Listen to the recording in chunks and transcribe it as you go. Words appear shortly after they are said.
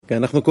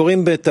Estamos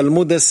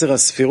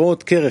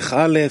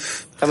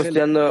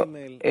estudiando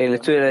el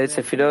estudio de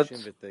Sefirot,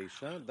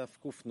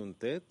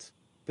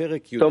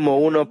 tomo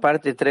 1,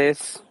 parte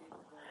 3,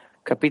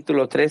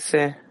 capítulo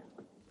 13.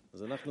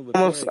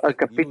 Vamos al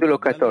capítulo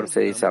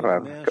 14, dice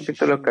Rab.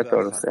 Capítulo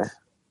 14.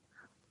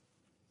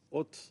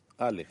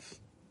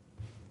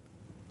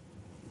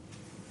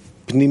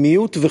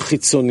 פנימיות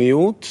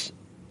וחיצוניות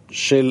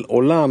של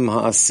עולם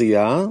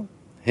העשייה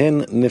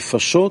הן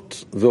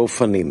נפשות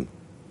ואופנים.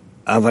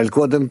 אבל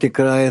קודם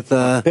תקרא את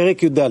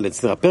פרק י"ד,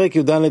 פרק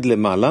י"ד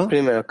למעלה.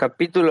 Primero,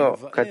 capítulo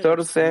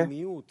 14,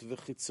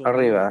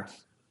 arriba.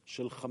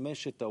 של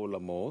חמשת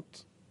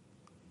העולמות,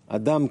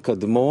 אדם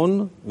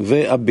קדמון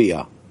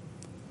ואביה.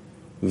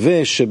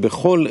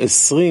 ושבכל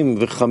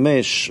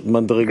 25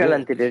 מדרגות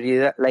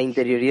la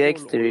interioridad y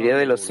exterioridad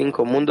de los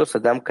 5 mundos,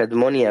 Adam,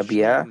 Kadmon y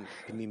Abia,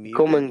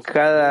 como en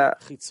cada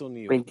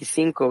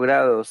 25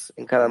 grados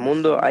en cada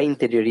mundo hay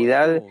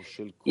interioridad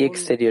y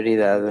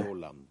exterioridad.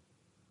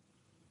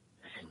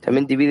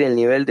 También divide el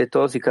nivel de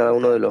todos y cada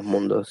uno de los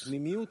mundos.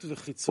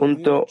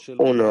 Punto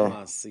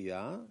 1.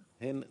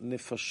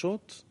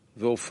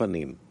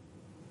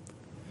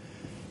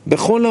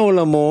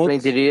 La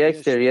interioridad y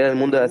exterioridad del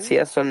mundo de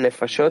Asia son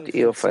Nefashot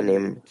y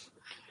Ofanim.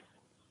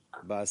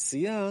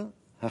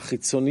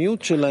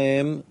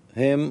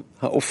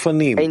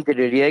 Hay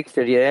interioridad y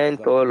exterioridad en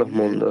todos los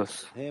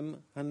mundos. En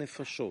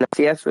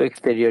Asia su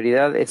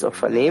exterioridad es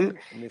Ofanim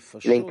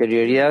y la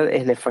interioridad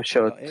es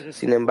Nefashot.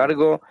 Sin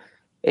embargo,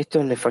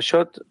 estos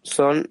Nefashot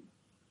son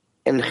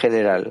en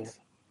general.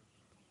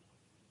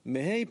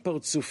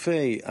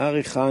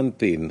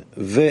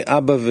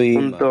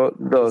 Punto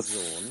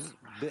 2.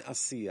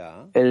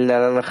 El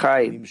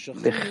naranjai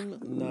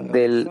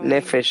del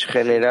Nefesh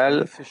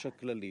general,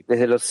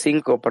 desde los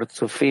 5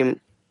 Partzufim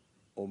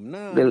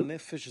del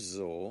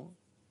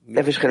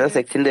Nefesh general se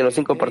extiende de los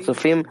 5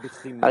 Partzufim,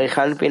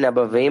 Arihanpin,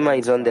 Abaveima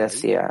y Zon de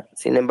Asia.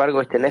 Sin embargo,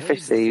 este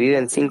Nefesh se divide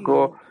en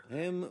 5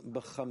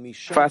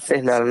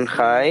 fases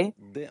naranjai.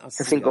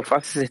 Estas 5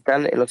 fases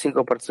están en los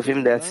 5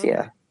 Partzufim de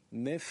Asia.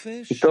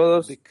 Y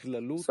todos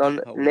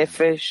son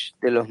Nefesh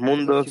de los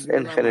mundos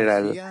en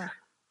general.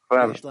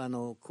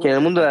 Que en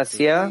el mundo de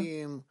Asia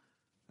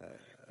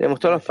tenemos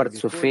todos los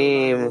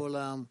Partzufim,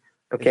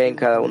 lo que hay en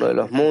cada uno de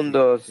los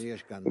mundos,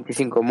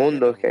 25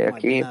 mundos que hay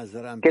aquí.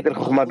 Keter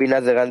Chochma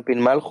Binah Zeran Pin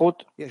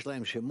Malchut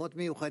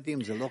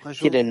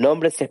tienen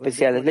nombres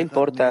especiales, no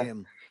importa.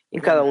 En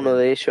cada uno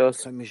de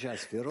ellos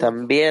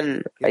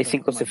también hay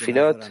 5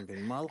 Sefirot,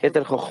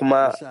 Keter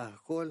Chochma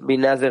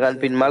Binah Zeran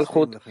Pin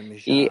Malchut,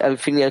 y al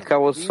fin y al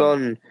cabo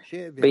son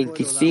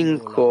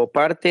 25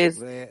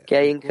 partes que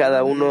hay en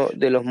cada uno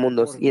de los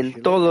mundos. Y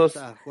en todos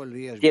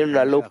tienen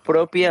una luz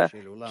propia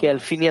que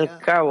al fin y al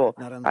cabo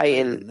hay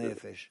en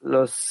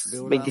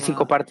los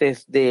 25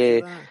 partes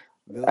de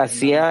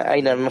Asia,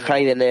 hay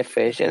naranjai de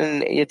Nefesh,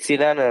 en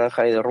Yetzirah,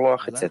 naranjai de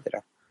Ruach,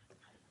 etc.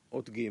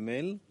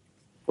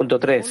 Punto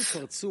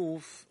 3.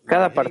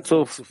 Cada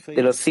partzuf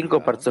de los 5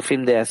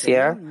 partzufim de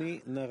Asia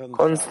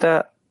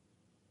consta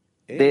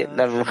de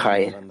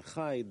naranjai.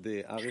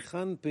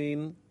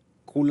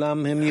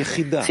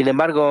 Sin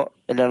embargo,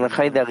 en el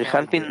naranjai de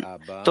Arihanpin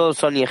todos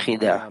son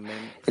Yehida.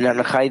 En el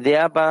naranjai de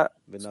Abba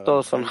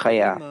todos son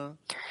Haya.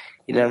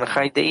 En el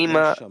naranjai de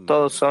Ima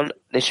todos son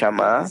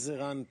Neshama.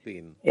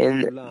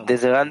 En de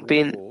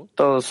Zeranpin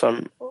todos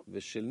son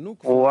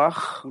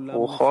Ruach,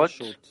 Ruchot.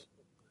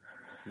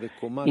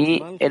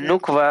 Y en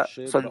Nukva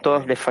son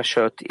todos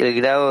Nefashot. Y el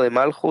grado de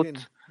Malchut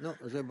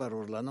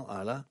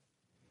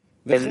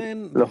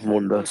en los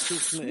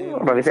mundos.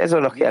 Eso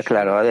nos queda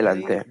claro.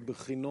 Adelante.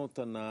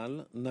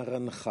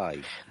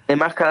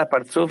 Además, cada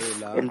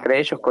partzuf entre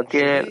ellos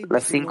contiene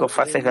las 5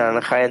 fases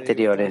naranjai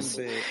anteriores.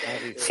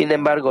 Sin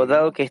embargo,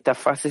 dado que estas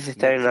fases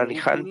están en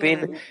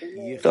Arihanpin,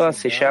 todas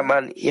se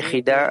llaman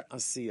Yehida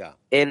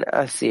en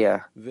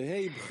Asia.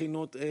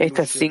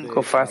 Estas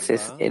 5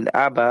 fases en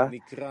Abba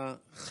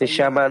se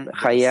llaman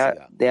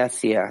Haya de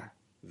Asia.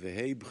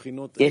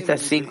 Y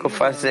estas 5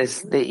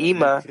 fases de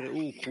Ima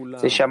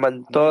se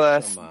llaman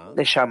todas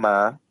de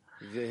Shama.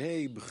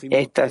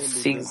 Estas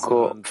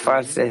 5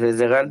 fases de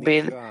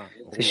Zeranpin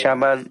se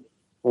llaman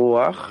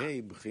Ruach.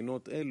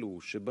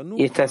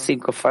 Y estas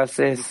 5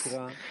 fases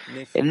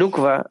en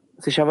Nukva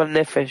se llaman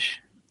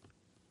Nefesh.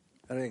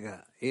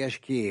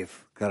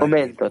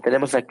 Momento,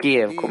 tenemos a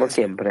Kiev, como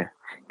siempre.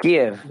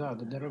 Kiev.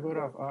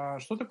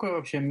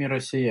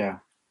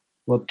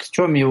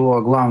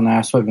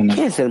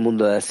 ¿Qué es el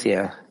mundo de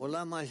Asia?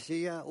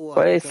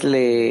 ¿Cuál es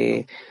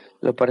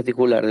lo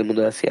particular del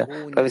mundo de Asia?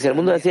 El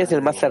mundo de Asia es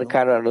el más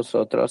cercano a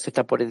nosotros,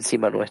 está por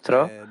encima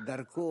nuestro.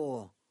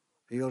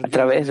 A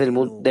través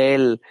de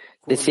él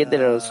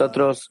descienden a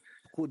nosotros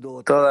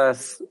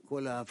todas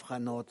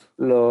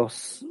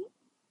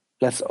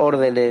las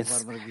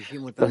órdenes,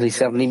 los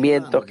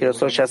discernimientos que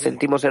nosotros ya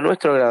sentimos en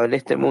nuestro grado, en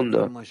este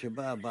mundo.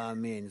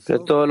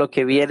 Pero todo lo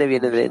que viene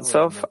de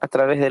Ensof a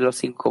través de los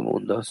 5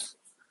 mundos.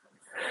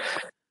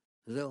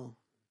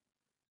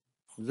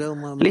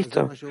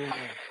 Listo.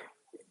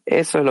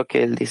 Eso es lo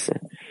que él dice.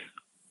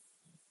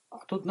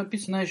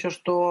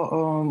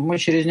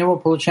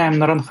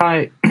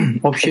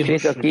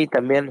 Escrito aquí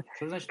también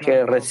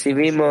que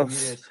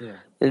recibimos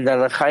el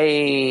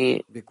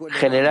Naranjai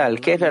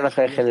general. ¿Qué es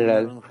Naranjai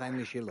general?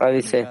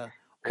 Dice,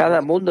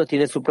 cada mundo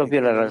tiene su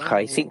propio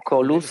Naranjai,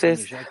 5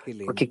 luces,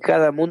 porque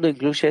cada mundo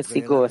incluye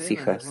 5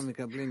 vasijas.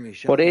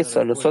 Por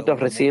eso nosotros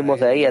recibimos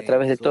de ahí, a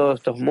través de todos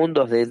estos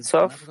mundos de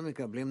Ensof,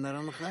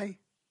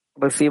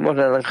 recibimos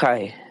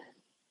Naranjai,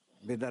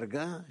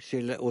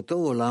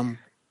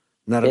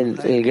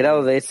 el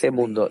grado de ese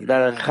mundo.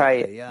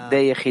 Naranjai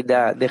de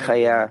Yehidá, de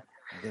Hayá,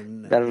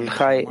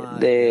 Naranjai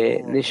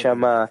de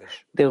Neshama,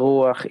 de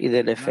Ruach y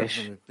de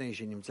Nefesh.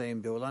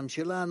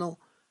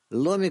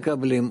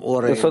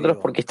 Nosotros,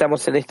 porque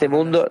estamos en este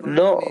mundo,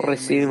 no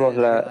recibimos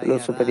lo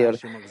superior,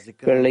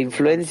 pero la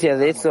influencia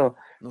de eso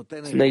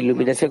es una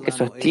iluminación que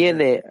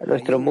sostiene a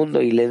nuestro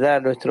mundo y le da a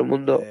nuestro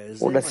mundo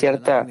una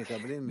cierta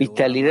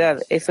vitalidad.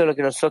 Eso es lo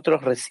que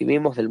nosotros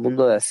recibimos del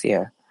mundo de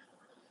Asia.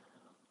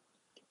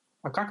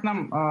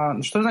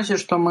 Что значит,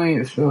 что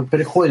мы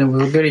переходим?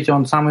 Вы говорите,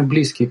 он самый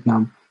близкий к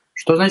нам.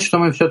 Что значит, что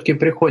мы все-таки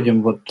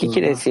приходим в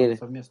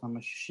совместном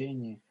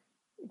ощущении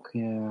к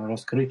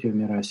раскрытию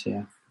мира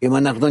Асия? Que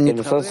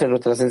nosotros en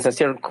nuestra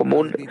sensación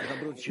común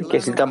que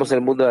sintamos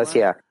el mundo de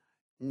Asia.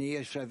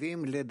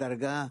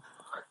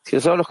 Si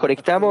nosotros nos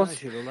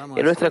conectamos,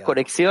 en nuestra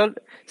conexión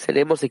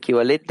seremos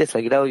equivalentes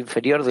al grado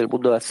inferior del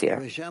mundo de Asia.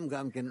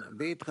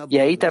 Y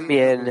ahí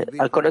también,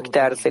 al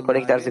conectarse,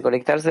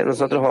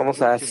 nosotros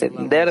vamos a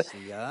ascender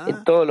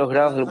en todos los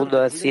grados del mundo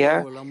de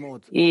Asia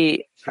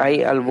y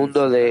ahí al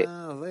mundo de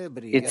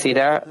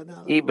Yetzirah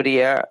y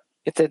Bria,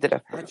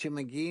 etc.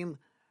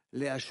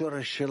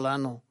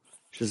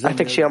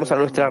 Hasta que llegamos a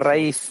nuestra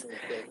raíz,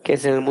 que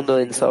es en el mundo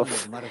de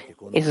Ensof.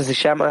 Eso se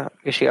llama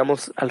que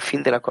llegamos al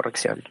fin de la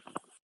corrección.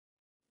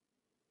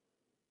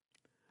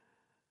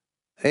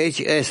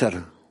 Eser.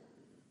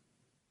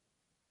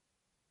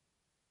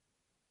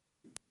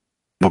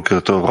 בוקר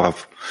טוב,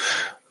 רב.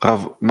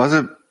 רב,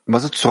 מה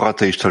זה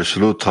צורת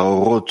ההשתלשלות,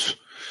 האורות,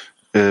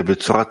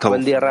 בצורת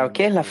Buen día, Rab.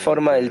 ¿Qué es la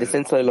forma del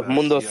descenso de los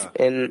mundos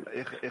en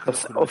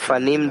los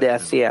ofanim de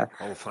Asia?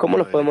 ¿Cómo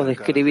los podemos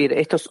describir?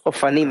 Estos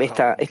ofanim,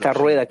 esta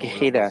rueda que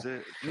gira,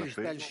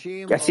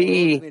 que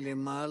así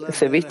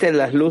se visten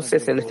las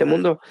luces en este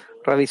mundo.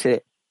 Rab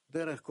dice,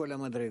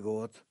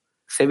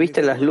 se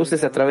visten las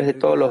luces a través de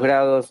todos los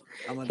grados,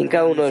 y en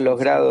cada uno de los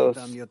grados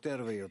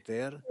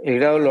el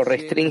grado lo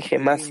restringe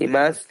más y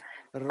más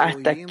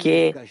hasta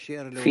que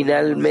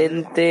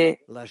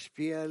finalmente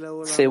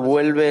se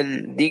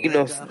vuelven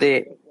dignos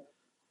de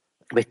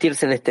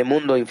vestirse en este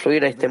mundo,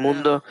 influir a este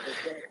mundo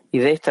y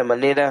de esta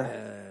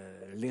manera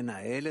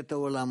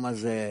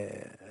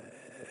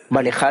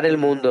manejar el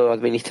mundo,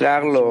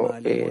 administrarlo,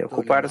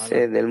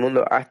 ocuparse del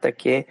mundo hasta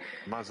que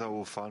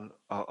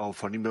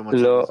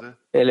lo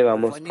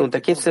elevamos. Pregunta,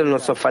 ¿qué son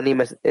los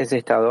ofanim ese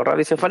estado?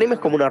 Rabbi, ofanim es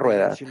como una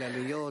rueda,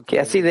 que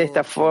así de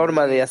esta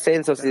forma de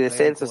ascensos y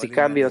descensos y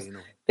cambios,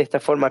 de esta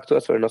forma actúa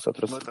sobre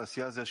nosotros.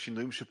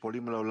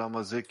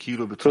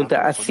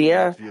 Pregunta,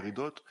 ¿Asia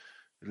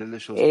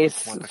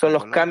son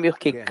los cambios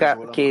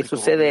que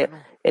sucede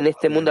en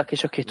este mundo a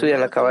aquellos que estudian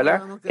la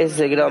Kabbalah? ¿Ese es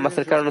el grado más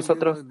cercano a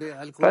nosotros?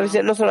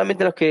 No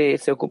solamente los que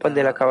se ocupan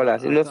de la Kabbalah,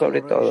 sino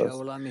sobre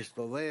todos.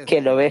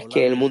 ¿Que no ves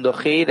que el mundo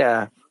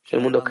gira, que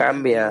el mundo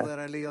cambia,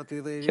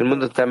 que el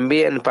mundo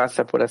también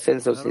pasa por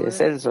ascensos y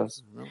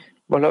descensos?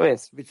 ¿Vos lo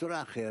ves?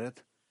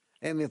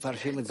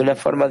 De una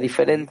forma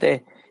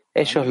diferente,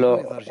 ellos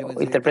lo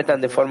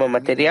interpretan de forma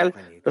material,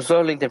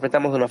 nosotros lo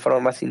interpretamos de una forma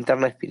más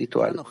interna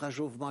espiritual.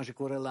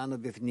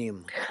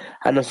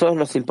 A nosotros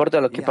nos importa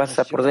lo que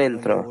pasa por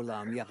dentro,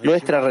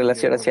 nuestra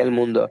relación hacia el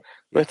mundo,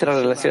 nuestra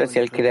relación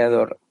hacia el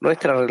Creador,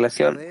 nuestra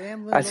relación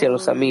hacia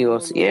los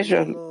amigos, y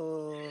ellos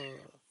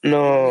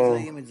no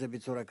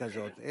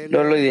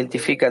lo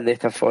identifican de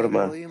esta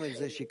forma,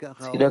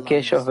 sino que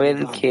ellos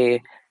ven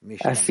que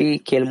así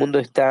que el mundo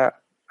está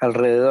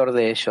alrededor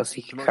de ellos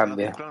y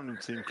cambia. Toda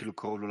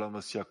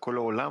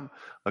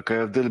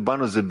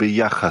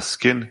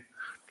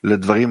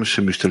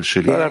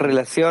la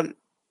relación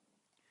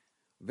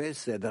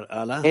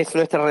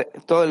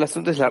todo el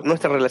asunto es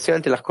nuestra relación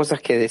entre las cosas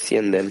que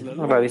descienden.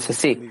 Rabbi dice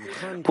sí.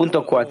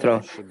 Punto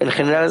 4. En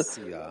general,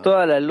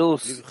 toda la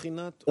luz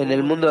en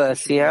el mundo de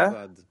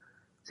Asia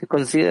se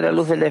considera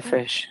luz de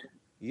Nefesh.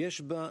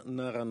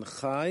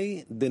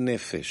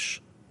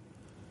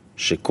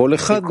 En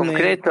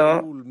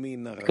concreto,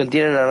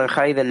 contiene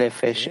Naranjai de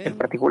Nefesh. En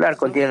particular,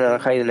 contiene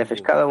Naranjai de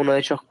Nefesh. Cada uno de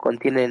ellos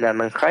contiene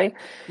Naranjai,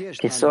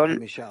 que son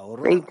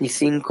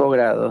 25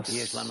 grados.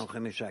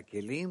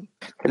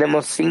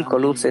 Tenemos 5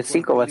 luces,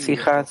 5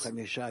 vasijas.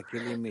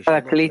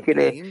 Cada Kli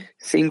tiene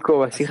 5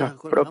 vasijas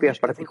propias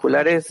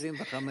particulares.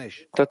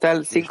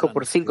 Total, 5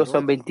 por 5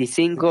 son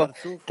 25.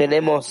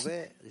 Tenemos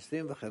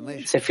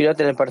Sefirot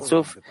en el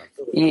Parzuf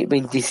y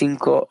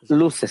 25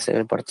 luces en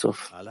el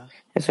Parzuf.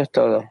 Eso es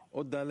todo.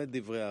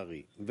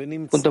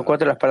 Punto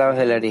 4, las palabras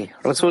del Ari.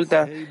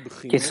 Resulta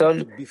que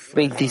son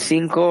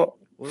 25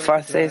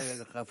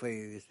 fases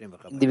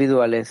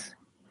individuales.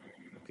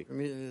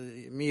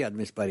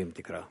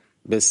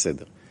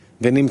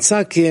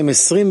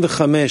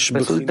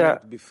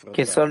 Resulta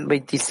que son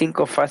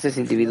 25 fases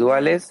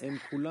individuales,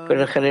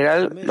 pero en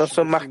general no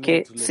son más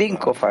que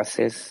 5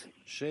 fases,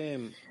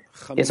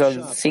 que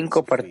son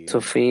 5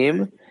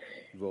 partzufim.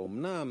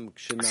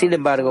 Sin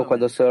embargo,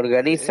 cuando se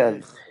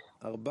organizan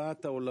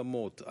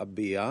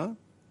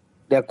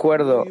de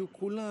acuerdo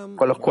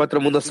con los 4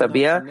 mundos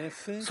Abiyá,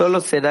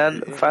 solo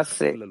serán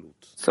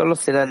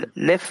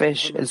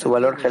Nefesh en su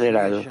valor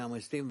general.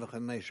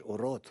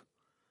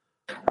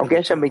 Aunque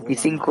hayan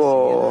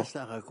 25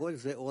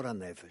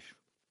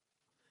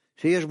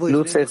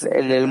 luces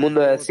en el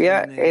mundo de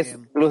Asia, es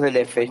luz de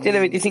Nefesh.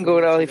 Tiene 25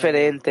 grados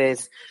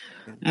diferentes,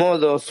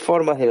 modos,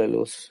 formas de la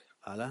luz.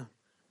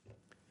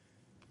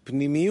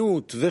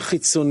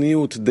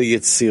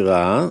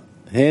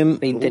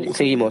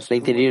 Seguimos. La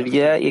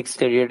interioridad y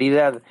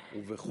exterioridad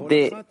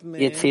de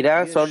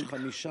Yetzirah son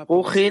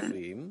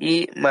Ujin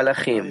y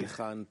Malachim.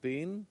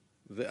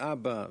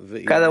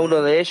 Cada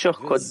uno de ellos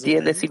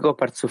contiene 5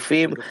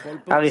 partzufim,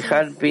 Ari,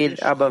 Hanpin,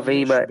 Abba,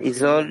 Veima y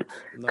Zon.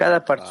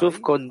 Cada partzuf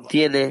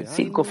contiene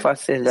 5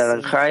 fases de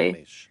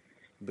Aranjai,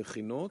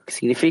 que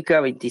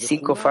significa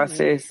 25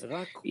 fases,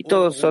 y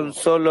todos son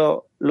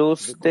solo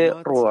luz de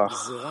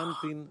Ruach.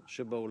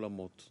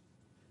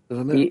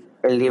 Y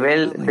el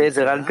nivel de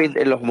Zeranpin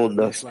en los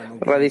mundos.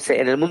 Ra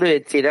dice, en el mundo de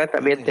Yetzirah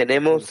también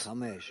tenemos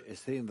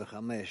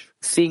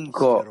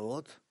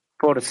 5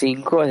 por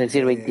 5, es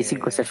decir,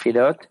 25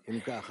 Sefirot.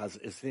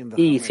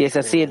 Y si es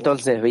así,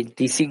 entonces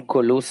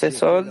 25 luces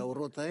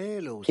son,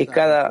 que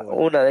cada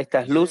una de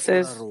estas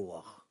luces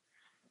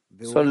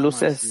son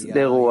luces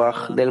de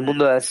Ruach, del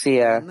mundo de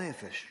Asia.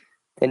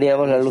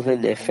 Teníamos la luz de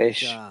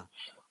Nefesh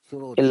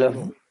en las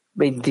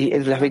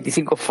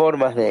 25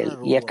 formas de él.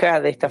 Y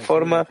acá, de esta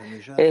forma,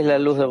 es la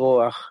luz de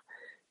Ruach,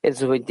 en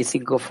sus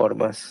 25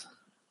 formas.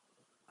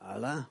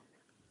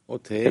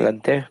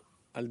 Adelante.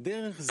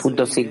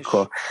 Punto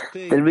 5.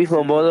 Del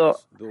mismo modo,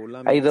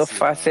 hay 2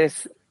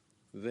 fases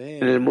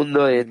en el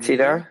mundo de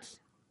Yetzirah.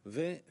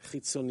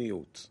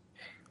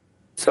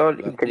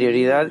 Son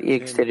interioridad y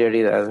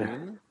exterioridad.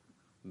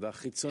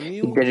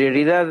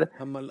 Interioridad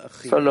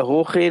son los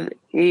Ujin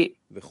y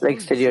la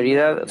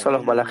exterioridad son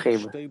los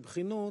Malachim.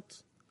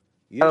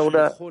 Cada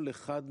una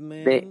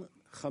de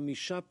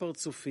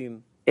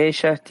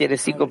ellas tiene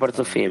 5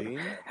 partzufim.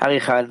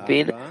 Ari,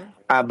 Hanpin,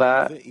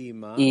 Abba,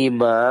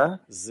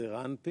 Ima,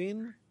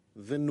 Zeranpin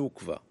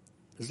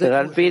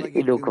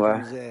y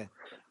Nukva.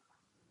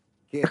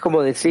 Es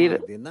como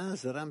decir, en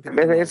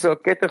vez de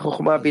eso, Keter,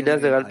 Jochma, Binah,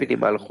 Zeranpin y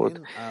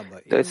Malchut.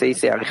 Entonces se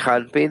dice Ari,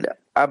 Hanpin,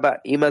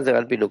 Abba, Ima,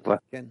 Zeranpin, Nukva.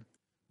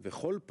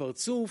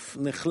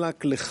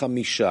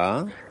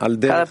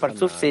 Cada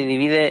partzuf se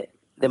divide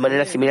de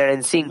manera similar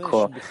en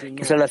 5,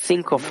 que son las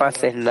 5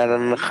 fases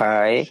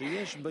naranjai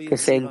que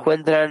se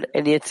encuentran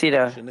en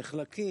Yetzirah.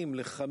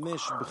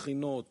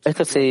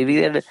 Estos se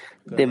dividen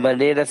de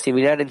manera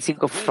similar en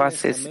 5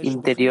 fases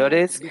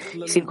interiores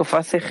y 5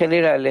 fases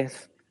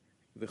generales.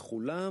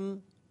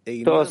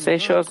 Todos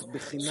ellos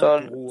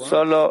son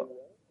solo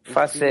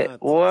fase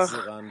Ruach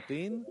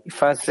y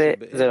fase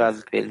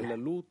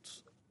Zeranpin,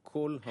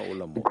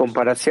 en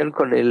comparación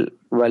con el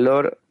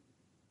valor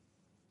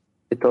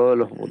de todos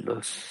los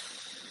mundos.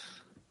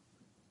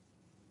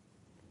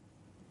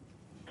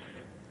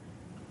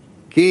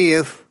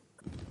 Киев.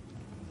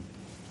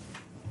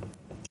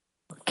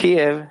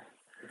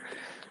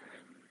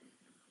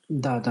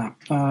 Да.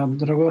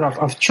 Дорогой Раф,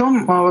 а в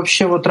чем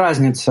вообще вот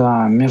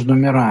разница между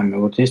мирами?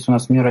 Вот есть у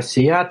нас мир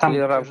Асия, там...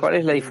 ¿Cuál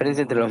es la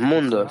diferencia entre los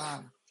mundos?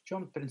 В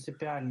чем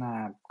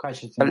принципиальная,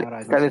 качественная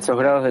разница? Están esos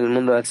grados del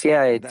mundo de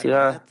Asia,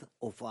 Yetzirah.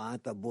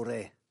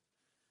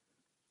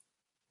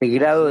 El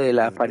grado de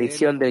la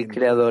aparición del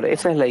Creador.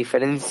 Esa es la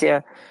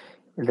diferencia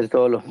entre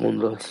todos los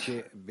mundos.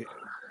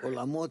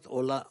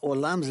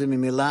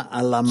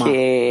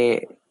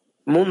 Que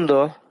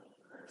mundo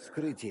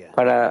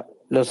para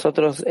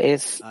nosotros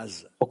es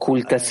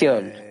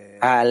ocultación,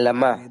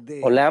 alamá,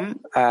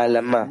 olam,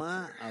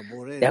 alamá.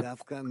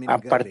 A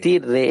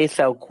partir de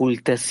esa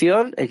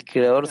ocultación, el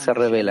Creador se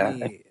revela.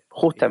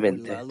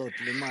 Justamente,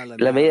 en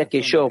la medida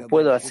que yo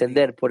puedo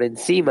ascender por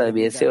encima de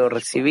mi deseo de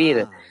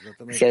recibir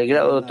hacia el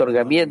grado de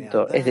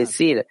otorgamiento, es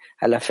decir,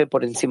 a la fe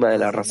por encima de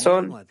la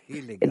razón,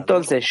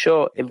 entonces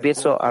yo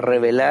empiezo a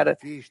revelar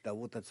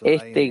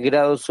este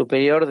grado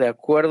superior de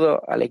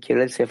acuerdo a la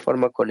equivalencia de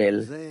forma con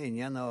él.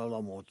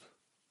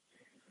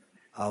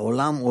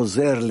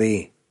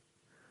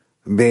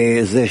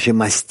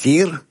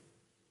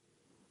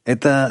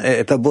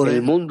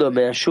 El mundo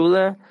me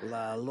ayuda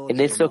en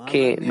eso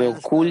que me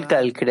oculta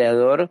al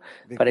Creador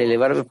para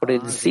elevarme por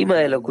encima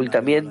del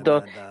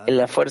ocultamiento en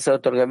la fuerza de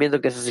otorgamiento,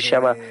 que eso se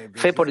llama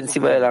fe por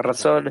encima de la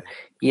razón,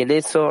 y en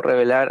eso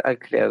revelar al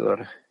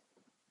Creador.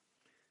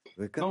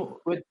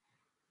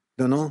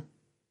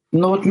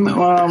 Ну вот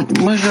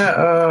мы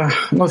же,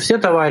 все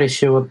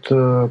товарищи, вот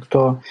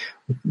кто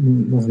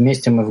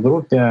вместе мы в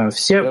группе,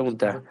 все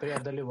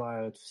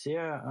преодолевают,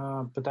 все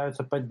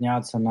пытаются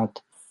подняться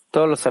над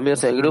Todos los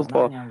amigos del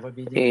grupo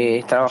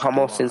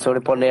trabajamos en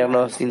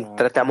sobreponernos y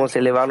tratamos de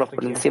elevarnos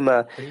por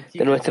encima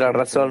de nuestra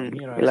razón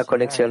en la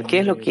conexión. ¿Qué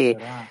es lo que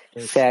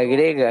se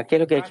agrega? ¿Qué es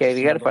lo que hay que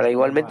agregar para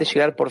igualmente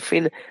llegar por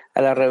fin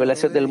a la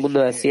revelación del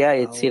mundo de Asiá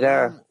y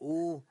Yetzirá?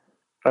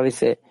 Rav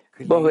dice,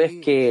 vos ves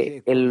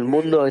que el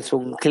mundo es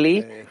un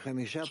cli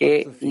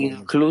que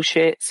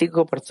incluye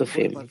 5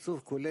 parzufim.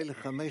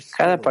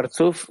 Cada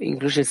parzuf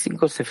incluye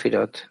 5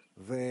 sefirot.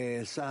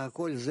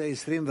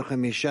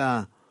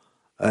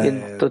 Y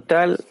en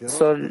total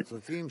son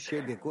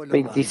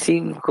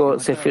 25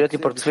 sefirot y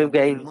parzufim que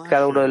hay en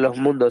cada uno de los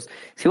mundos.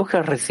 Si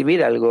buscas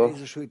recibir algo,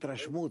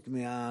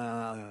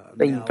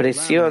 la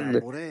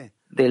impresión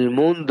del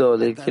mundo,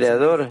 del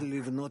Creador,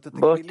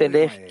 vos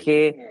tenés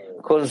que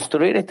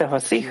construir estas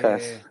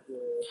vasijas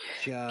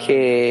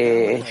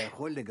que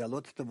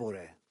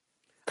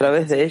a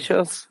través de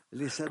ellos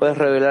puedes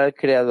revelar al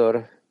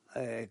Creador.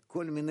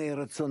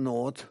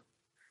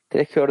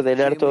 Tienes que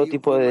ordenar todo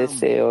tipo de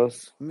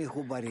deseos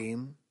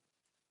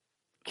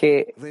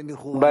que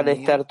van a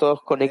estar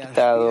todos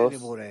conectados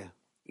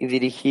y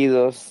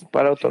dirigidos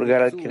para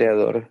otorgar al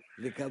Creador.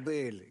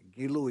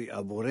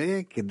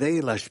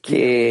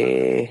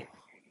 Que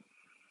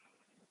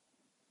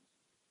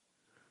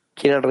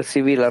quieran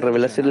recibir la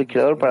revelación del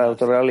Creador para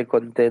otorgarle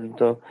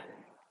contento.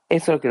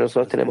 Eso es lo que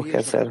nosotros tenemos que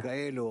hacer.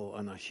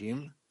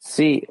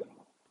 Si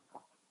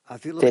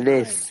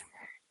tenés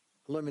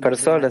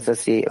personas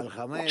así,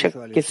 ya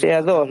que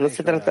sea 2, no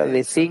se trata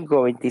de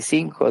 5,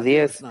 25,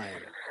 10,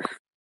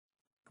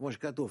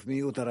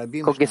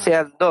 con que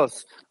sean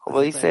 2,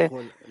 como dice,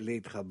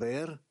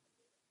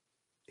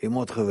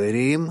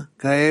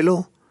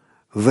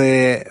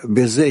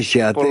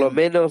 por lo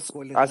menos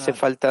hace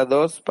falta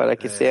 2 para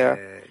que sea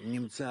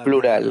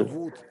plural.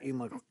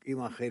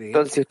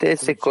 Entonces, si ustedes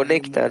se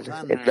conectan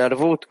en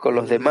Narvut con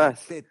los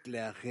demás,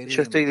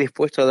 yo estoy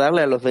dispuesto a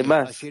darle a los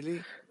demás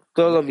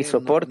todo mi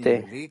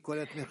soporte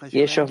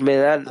y ellos me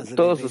dan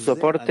todo su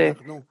soporte.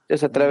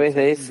 Entonces, a través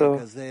de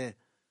eso,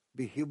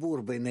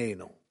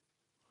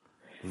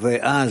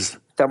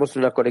 estamos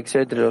en una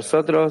conexión entre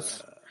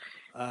nosotros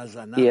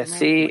y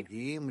así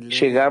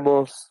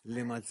llegamos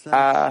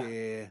a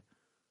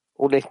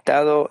un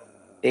estado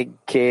en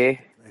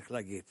que,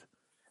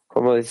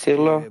 ¿cómo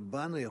decirlo?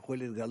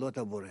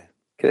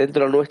 Que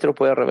dentro nuestro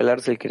puede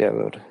revelarse el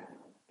Creador.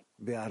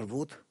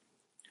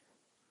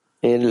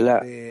 En el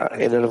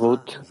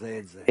Arvut,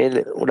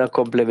 en una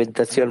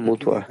complementación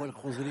mutua.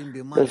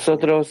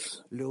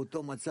 Nosotros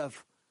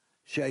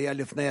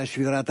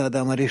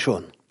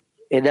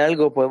en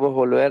algo podemos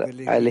volver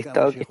al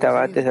estado que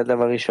estaba antes de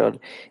Adam Rishon.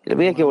 En la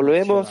medida que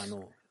volvemos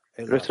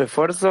nuestro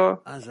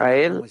esfuerzo a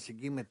él,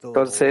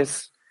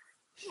 entonces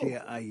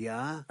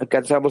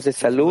alcanzamos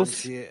esa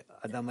luz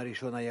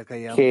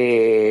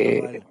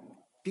que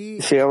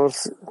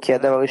llegamos, que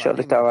Adam Rishon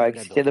estaba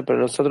existiendo, pero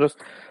nosotros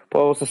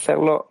podemos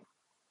hacerlo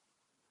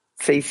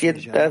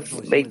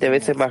 620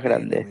 veces más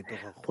grande,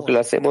 porque lo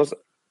hacemos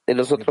de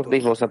nosotros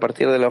mismos a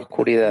partir de la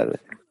oscuridad.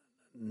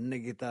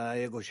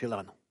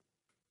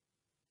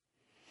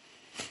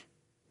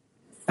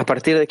 A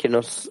partir de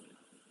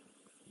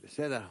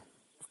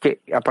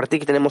a partir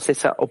que tenemos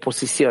esa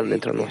oposición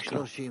dentro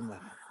nuestro.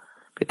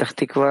 Petach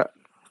Tikva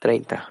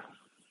 30.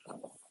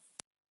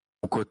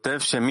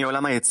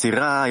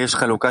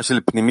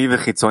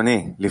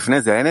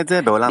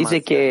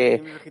 Dice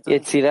que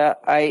Yetzirá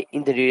hay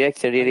interioridad y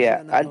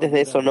exterioridad. Antes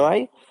de eso no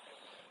hay.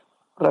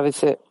 A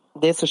veces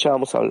de eso ya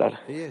vamos a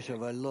hablar.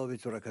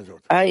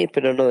 Hay,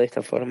 pero no de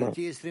esta forma.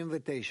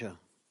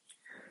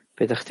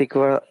 Petach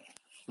Tikva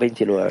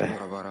 29.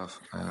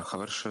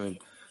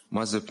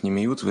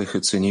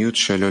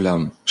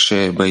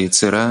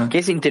 ¿Qué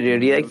es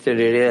interioridad y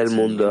exterioridad del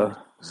mundo?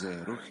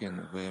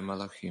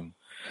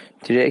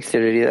 Interioridad y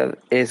exterioridad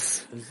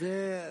es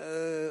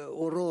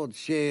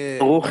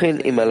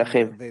Ruhin y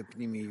Malachim.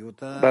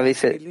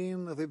 Dice,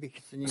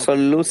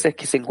 son luces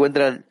que se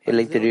encuentran en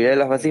la interioridad de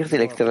las vasijas y en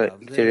la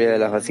exterioridad de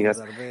las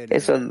vasijas.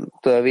 Eso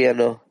todavía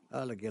no.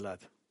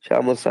 Ya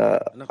vamos a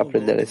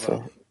aprender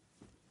eso.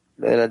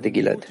 Adelante,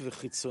 Gilad.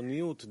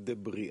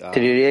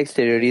 Interioridad y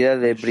exterioridad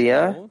de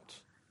Briah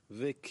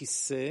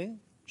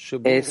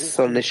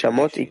son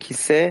Neshamot y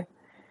Kiseh,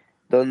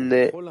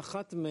 donde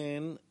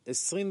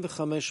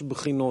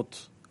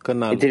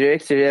interior y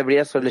exterior de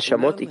Briah son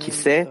Neshamot y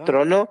Kiseh,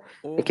 trono,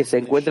 en que se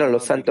encuentran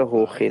los santos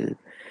Ruhin.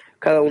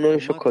 Cada uno de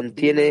ellos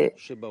contiene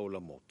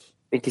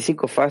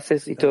 25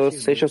 fases y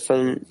todos ellos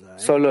son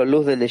solo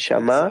luz de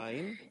Neshama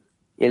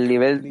y el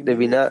nivel de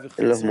Binah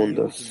en los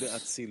mundos.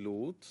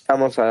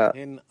 Vamos a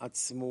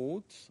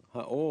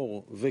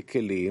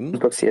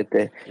punto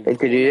 7. La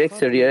interioridad y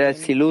exterioridad del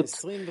Silut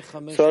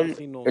son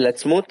el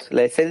Atzmut,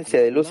 la esencia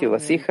de luz y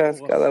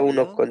vasijas. Cada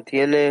uno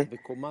contiene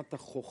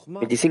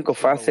 25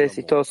 fases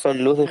y todos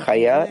son luz de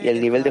Hayá y el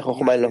nivel de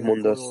Jochma en los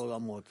mundos.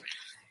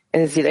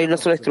 Es decir, hay una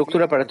sola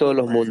estructura para todos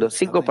los mundos.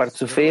 5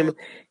 parzufim,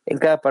 en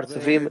cada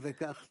parzufim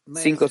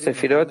 5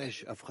 sefirot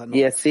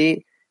y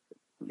así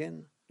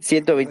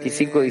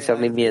 125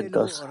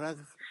 discernimientos.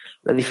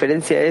 La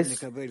diferencia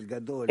es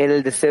en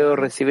el deseo de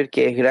recibir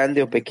que es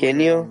grande o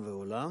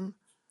pequeño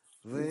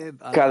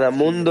cada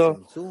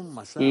mundo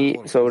y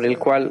sobre el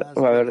cual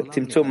va a haber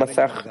Tzimtzum,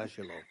 Masaj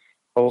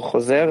o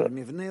Joser,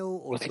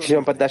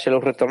 restricción, pantalla,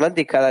 luz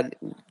retornante y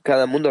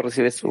cada mundo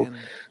recibe su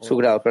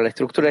grado, pero la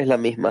estructura es la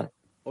misma.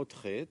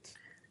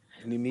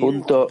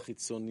 Punto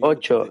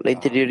 8. La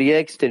interioridad y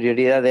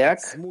exterioridad de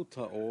Ak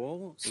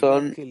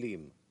son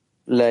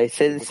la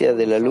esencia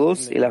de la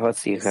luz y las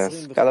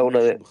vasijas. Cada uno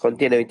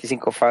contiene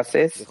 25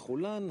 fases.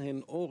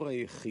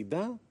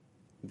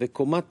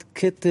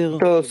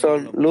 Todos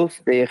son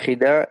luz de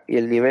Yejidá y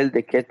el nivel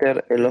de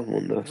Keter en los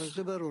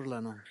mundos.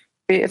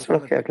 Sí, eso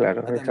nos queda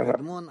claro.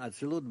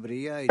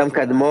 Tam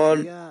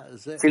Kadmon,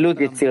 Tzilut,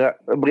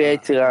 Bria,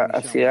 Yetzirah,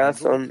 Asirah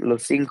son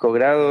los 5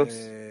 grados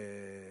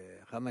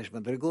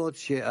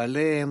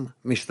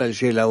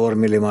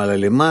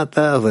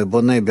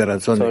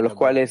sobre los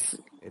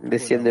cuales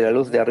desciende la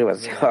luz de arriba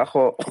hacia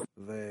abajo,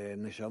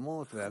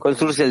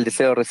 construye el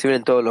deseo de recibir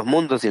en todos los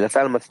mundos y las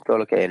almas y todo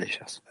lo que hay en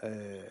ellas.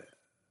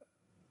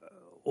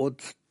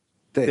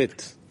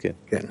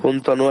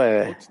 Punto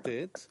 9.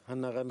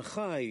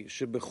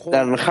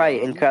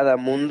 Naranjai en cada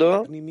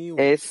mundo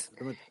es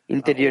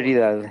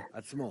interioridad.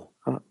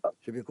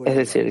 Es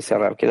decir, dice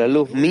Rab, que la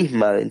luz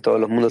misma en todos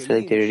los mundos es la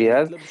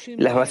interioridad.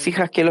 Las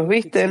vasijas que los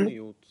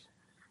visten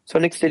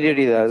son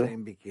exterioridad.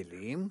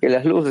 Que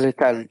las luces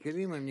están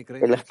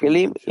en las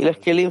kelim y las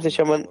kelim se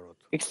llaman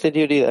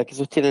exterioridad, que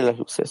sostienen las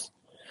luces.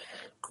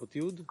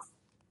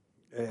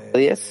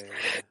 10.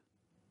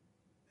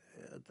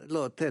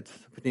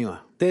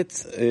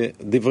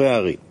 דברי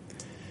הארי.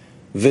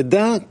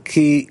 ודע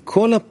כי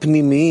כל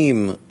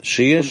הפנימיים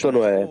שיש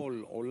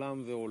בכל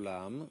עולם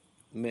ועולם,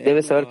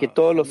 Debes saber que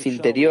todos los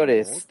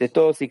interiores de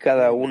todos y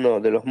cada uno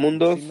de los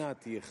mundos son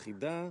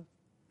Yejidá,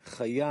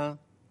 Chaya,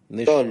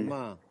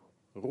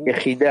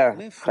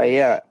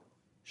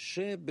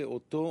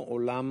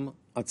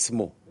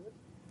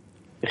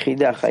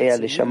 Yejidá, Chaya,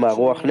 le llama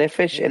Ruach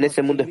Nefesh en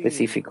ese mundo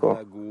específico.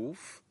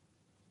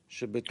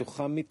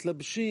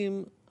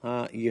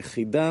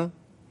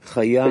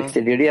 La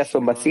exterioridad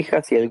son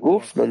vasijas y el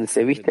guf, donde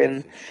se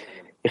visten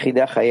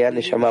Yejidá, Chaya,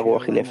 le llama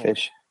Ruach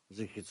Nefesh.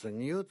 Es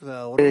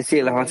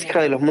decir, las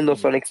vasijas de los mundos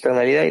son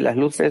externalidad y las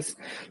luces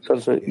son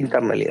su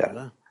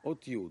internalidad,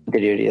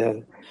 interioridad.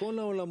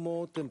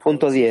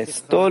 Punto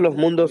 10. Todos los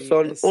mundos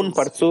son un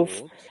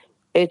parzuf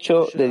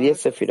hecho de 10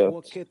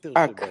 Sefirot.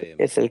 Ak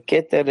es el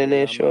Keter en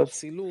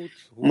ellos,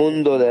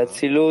 mundo de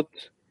Atzilut,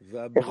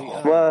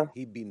 Chokhmah,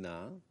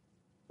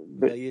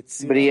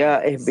 Bria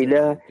es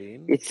Binah,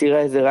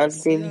 Yetzirah es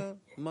Rankin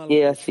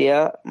y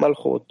Asiá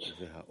Malchut.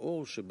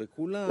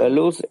 La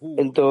luz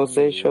en todos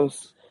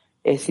ellos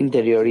es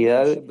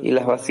interioridad y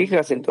las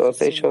vasijas en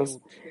todos ellos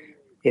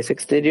es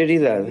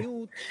exterioridad.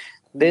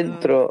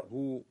 Dentro,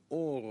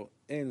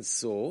 en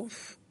su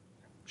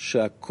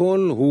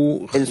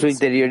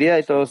interioridad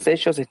de todos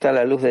ellos está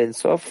la luz de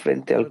Ensof,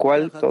 frente al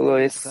cual todo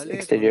es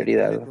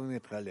exterioridad.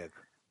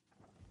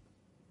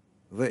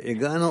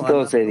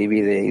 Todo se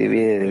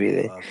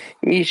divide.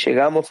 Y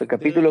llegamos al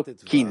capítulo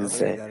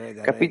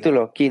 15.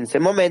 Capítulo 15.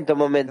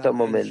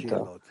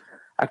 Momento.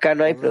 Acá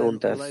no hay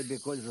preguntas.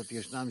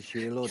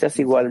 Quizás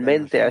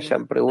igualmente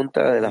hayan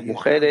preguntas de las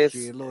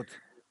mujeres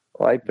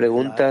o hay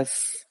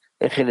preguntas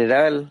en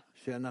general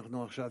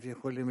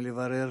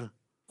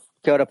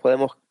que ahora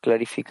podemos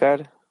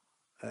clarificar.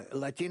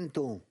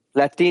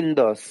 Latín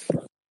 2.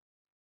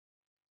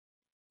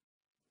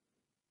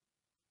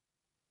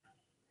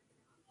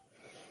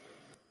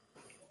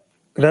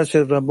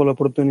 Gracias, Rab, por la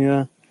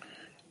oportunidad.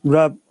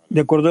 Rab, de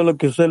acuerdo a lo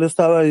que usted le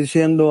estaba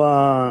diciendo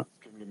a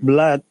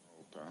Vlad,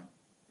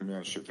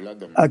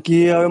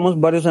 aquí habemos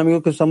varios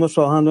amigos que estamos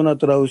trabajando en la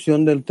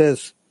traducción del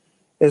TES.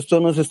 Esto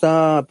nos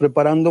está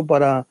preparando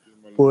para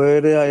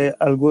poder,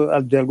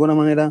 de alguna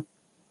manera,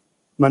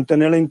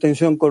 mantener la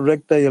intención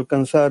correcta y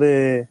alcanzar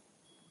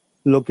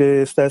lo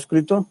que está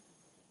escrito.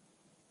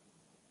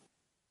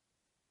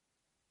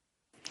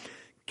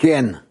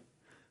 ¿Quién?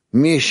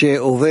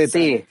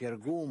 Sí,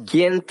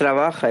 quien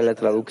trabaja en la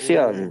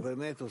traducción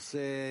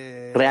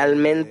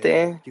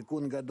realmente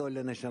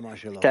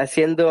está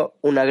haciendo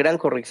una gran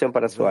corrección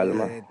para su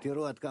alma.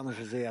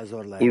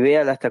 Y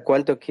vean hasta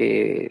cuánto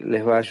que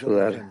les va a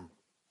ayudar.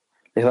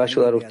 Les va a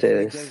ayudar a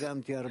ustedes.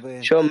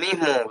 Yo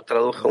mismo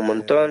traduje un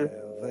montón.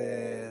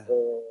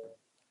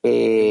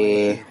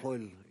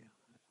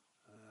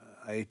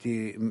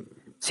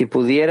 Si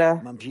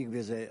pudiera,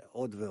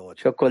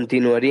 yo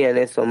continuaría en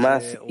eso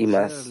más y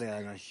más.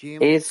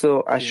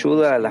 Eso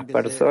ayuda a las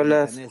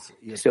personas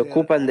que se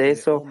ocupan de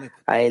eso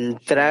a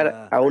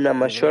entrar a una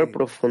mayor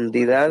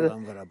profundidad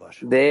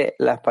de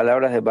las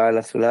palabras de Baal,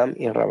 HaSulam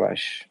y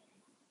Rabash.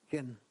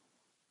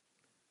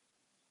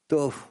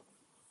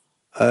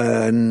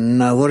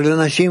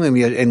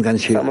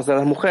 Vamos a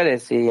las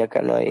mujeres y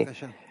acá no hay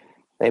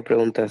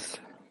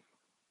preguntas.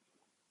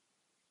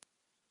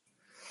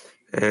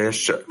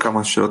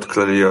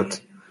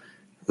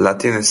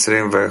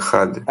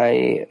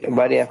 Hay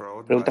varias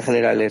preguntas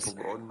generales.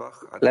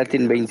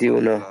 Latín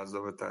 21.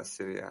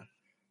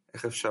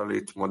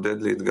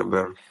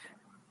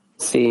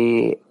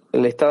 Si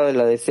el estado de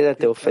la decena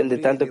te ofende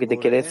tanto que te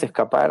querés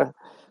escapar,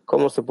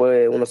 ¿cómo se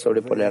puede uno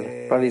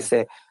sobreponer? Rav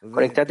dice,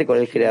 conectate con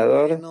el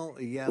Creador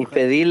y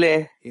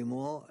pedile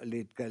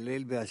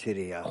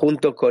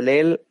junto con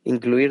Él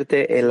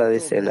incluirte en la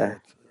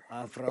decena.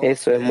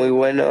 Eso es muy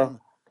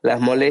bueno. Las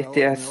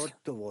molestias,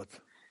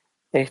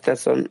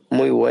 estas son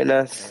muy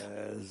buenas.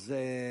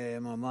 Se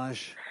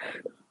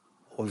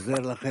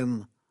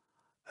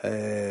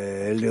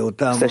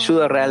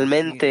ayuda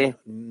realmente,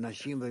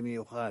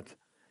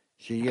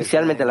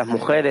 especialmente a las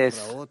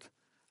mujeres,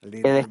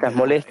 en estas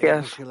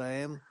molestias,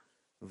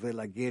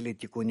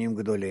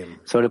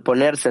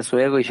 sobreponerse a su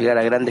ego y llegar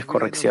a grandes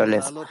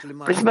correcciones.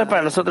 Lo principal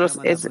para nosotros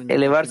es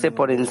elevarse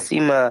por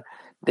encima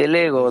del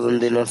ego,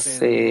 donde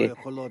nos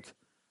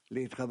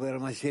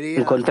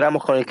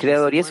encontramos con el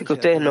Creador. Y eso que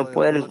ustedes no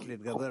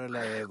pueden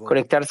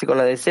conectarse con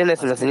la decena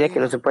es una señal que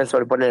no se puede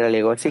sobreponer al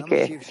ego. Así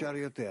que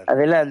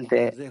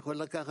adelante,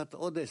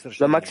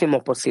 lo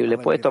máximo posible.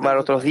 Puede tomar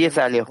otros 10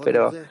 años,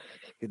 pero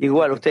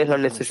igual ustedes lo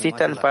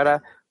necesitan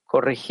para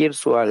corregir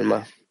su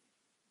alma.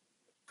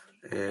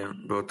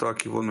 En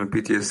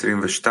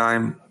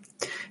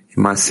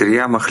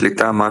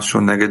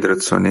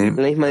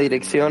la misma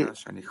dirección,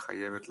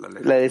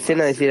 la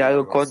decena decir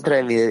algo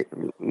contra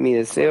mi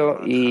deseo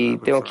y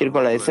tengo que ir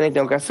con la decena y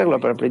tengo que hacerlo,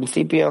 pero al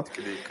principio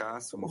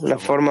una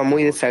forma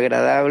muy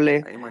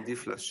desagradable,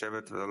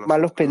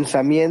 malos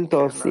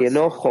pensamientos y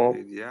enojo,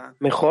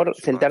 mejor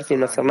sentarse y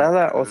no hacer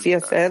nada o sí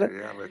hacer,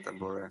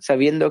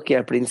 sabiendo que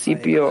al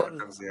principio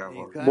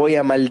voy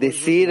a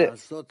maldecir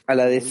a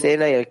la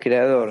decena y al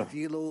Creador.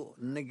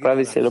 Rav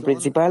dice, lo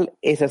principal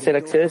es hacer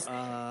acciones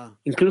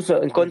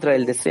incluso en contra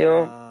del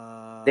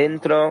deseo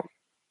dentro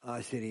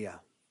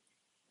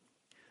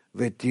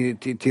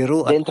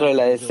de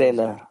la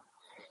decena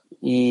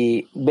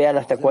y vean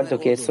hasta cuánto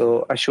que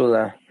eso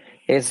ayuda.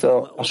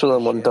 Eso ayuda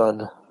un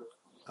montón.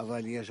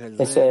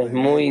 Eso es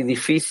muy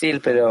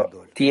difícil, pero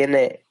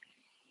tiene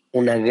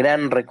una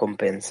gran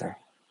recompensa.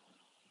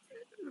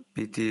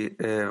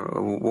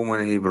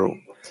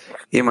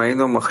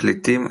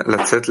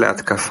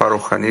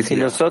 Si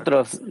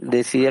nosotros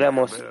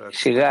decidiéramos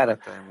llegar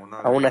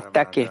a un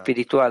ataque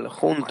espiritual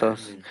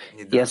juntos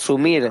y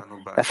asumir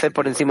la fe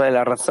por encima de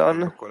la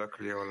razón,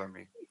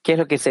 ¿qué es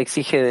lo que se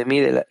exige de mí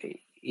de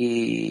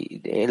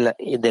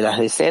las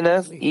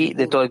decenas y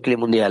de todo el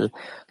clima mundial?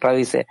 Rav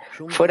dice,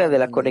 fuera de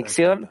la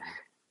conexión,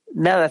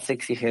 nada se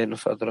exige de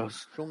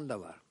nosotros.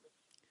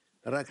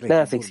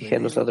 Nada se exige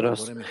de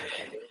nosotros.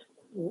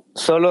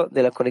 Solo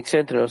de la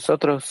conexión entre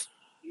nosotros.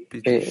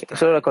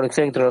 Solo la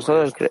conexión entre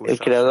nosotros, el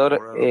Creador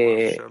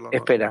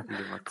espera.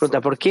 Pregunta,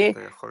 ¿por qué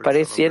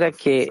pareciera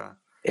que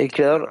el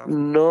Creador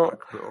no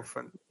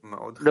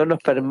nos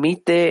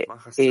permite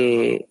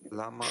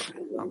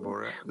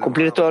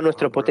cumplir todo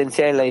nuestro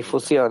potencial en la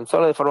difusión,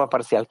 solo de forma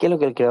parcial? ¿Qué es lo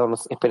que el Creador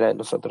nos espera de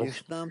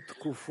nosotros?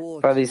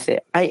 Pablo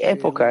dice, hay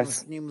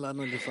épocas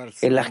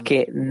en las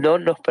que no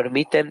nos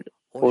permiten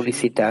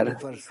publicitar,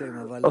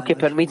 o que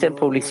permiten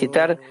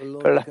publicitar,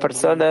 pero las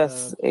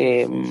personas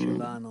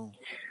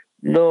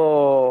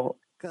no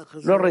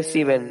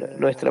reciben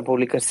nuestra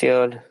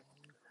publicación.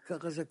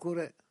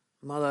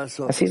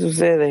 Así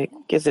sucede.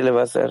 ¿Qué se le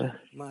va a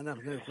hacer?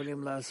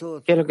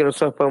 ¿Qué es lo que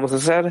nosotros podemos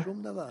hacer?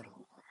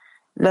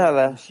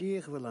 Nada.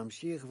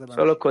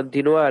 Solo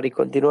continuar y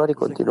continuar y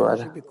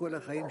continuar.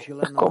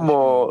 Es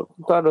como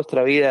toda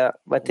nuestra vida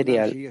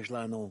material.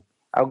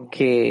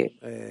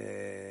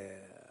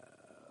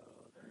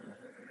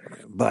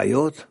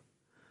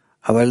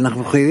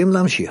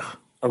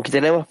 Aunque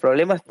tenemos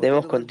problemas,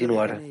 debemos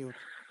continuar.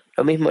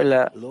 Lo mismo en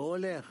la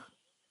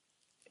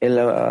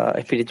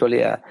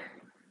espiritualidad.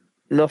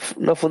 No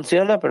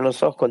funciona, pero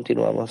nosotros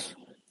continuamos.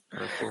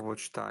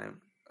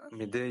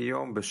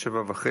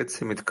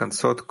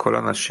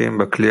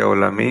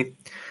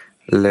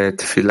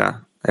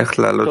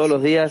 Todos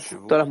los días,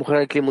 todas las mujeres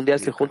del clima mundial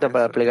se juntan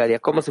para la plegaria.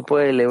 ¿Cómo se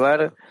puede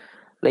elevar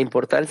la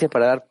importancia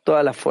para dar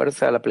toda la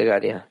fuerza a la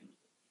plegaria?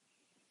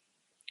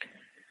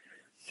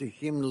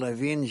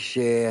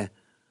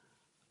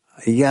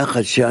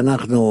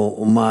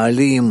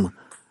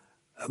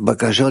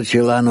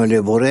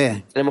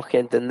 Tenemos que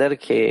entender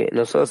que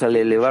nosotros al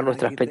elevar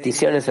nuestras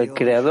peticiones al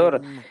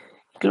Creador,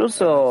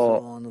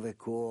 incluso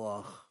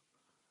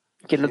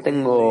que no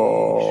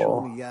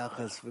tengo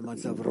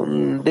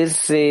un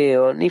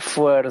deseo ni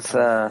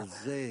fuerza,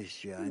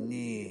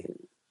 ni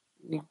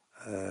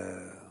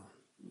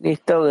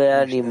estado de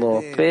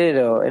ánimo,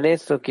 pero en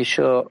eso que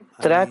yo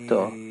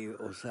trato,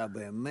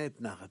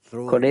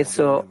 con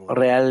eso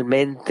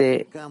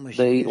realmente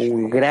doy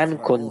un gran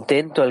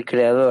contento al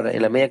Creador.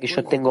 En la medida que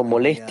yo tengo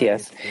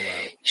molestias,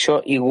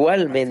 yo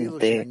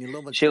igualmente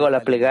llego a la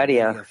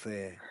plegaria,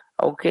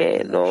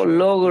 aunque no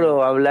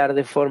logro hablar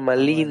de forma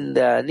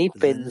linda ni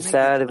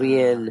pensar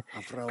bien,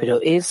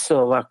 pero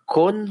eso va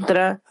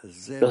contra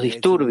los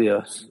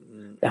disturbios,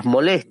 las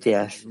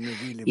molestias,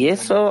 y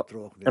eso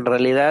en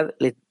realidad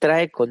le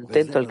trae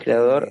contento al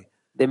Creador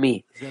de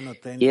mí.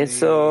 Y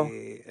eso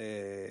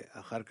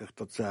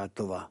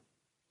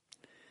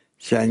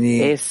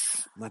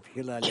es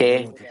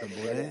que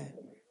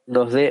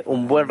nos dé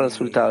un buen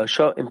resultado.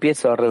 Yo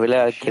empiezo a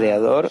revelar al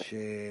Creador,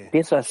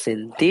 empiezo a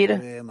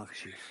sentir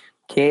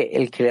que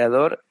el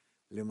Creador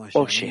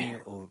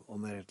oye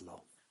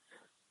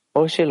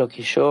lo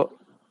que yo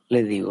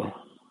le digo,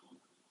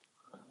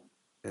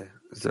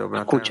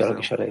 escucha lo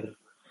que yo le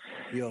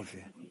digo.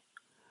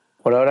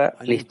 Por ahora,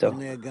 listo.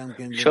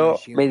 Yo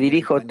me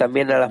dirijo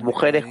también a las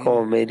mujeres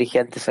como me dirigí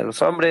antes a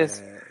los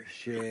hombres,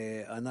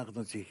 que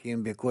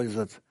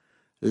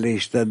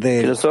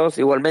nosotros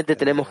igualmente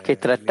tenemos que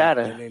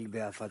tratar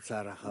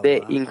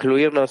de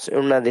incluirnos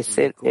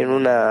en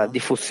una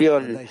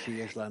difusión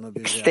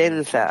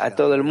extensa a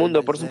todo el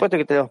mundo. Por supuesto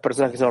que tenemos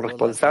personas que son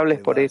responsables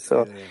por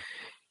eso,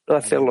 no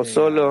hacerlo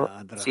solo,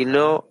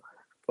 sino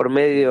por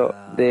medio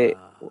de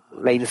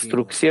la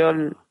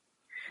instrucción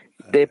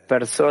de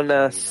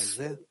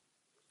personas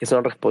que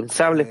son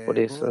responsables por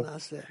eso.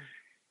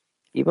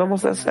 Y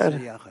vamos a hacer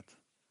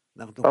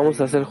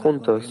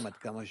juntos.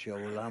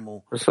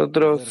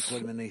 Nosotros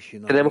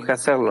tenemos que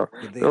hacerlo.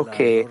 Vemos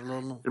que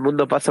el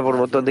mundo pasa por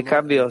un montón de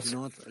cambios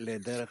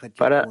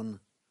para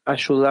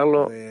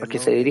ayudarlo a que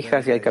se dirija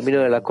hacia el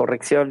camino de la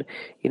corrección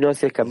y no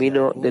hacia el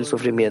camino del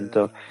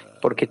sufrimiento.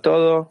 Porque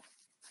todo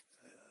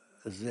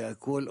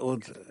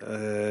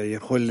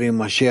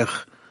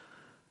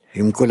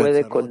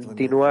puede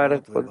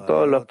continuar con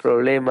todos los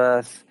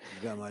problemas,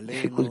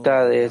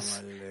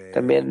 dificultades,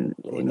 también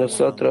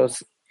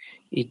nosotros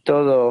y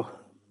todo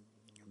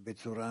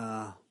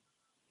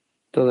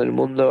el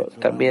mundo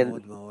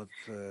también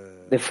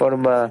de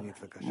forma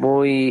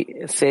muy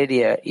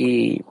seria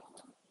y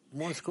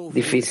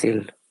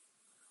difícil.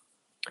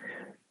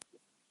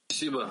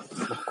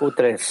 Moscú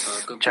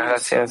 3. Muchas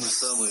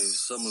gracias.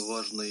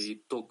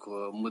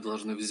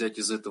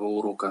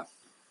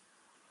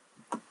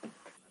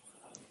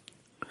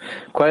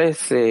 ¿Cuál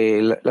es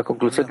la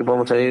conclusión que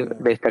podemos salir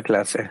de esta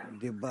clase?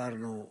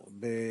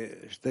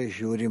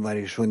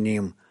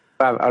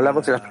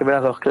 Hablamos en las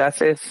primeras dos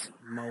clases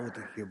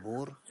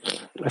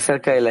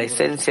acerca de la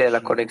esencia de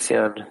la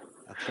conexión.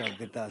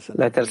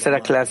 La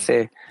tercera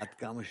clase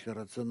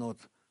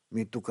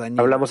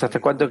hablamos hasta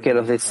cuánto que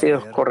los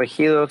deseos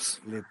corregidos,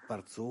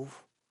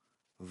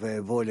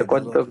 hasta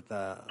cuánto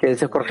que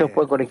deseos corregidos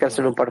pueden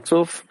conectarse en un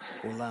partzuf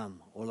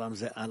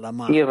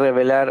y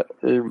revelar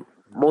el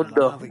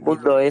mundo.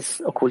 Mundo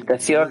es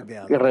ocultación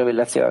y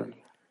revelación.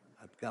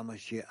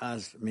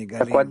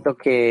 Hasta cuánto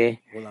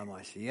que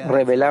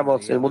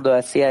revelamos el mundo de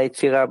Asia,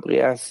 Itzira,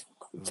 Brias,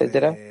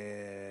 etc.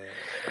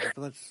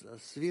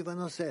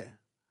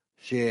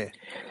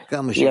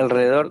 Y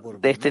alrededor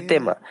de este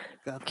tema,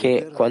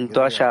 que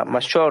cuanto haya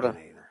mayor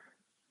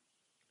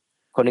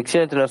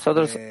conexión entre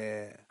nosotros,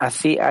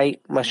 así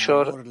hay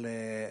mayor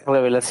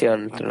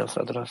revelación entre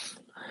nosotros.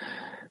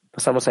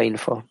 Pasamos a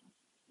info.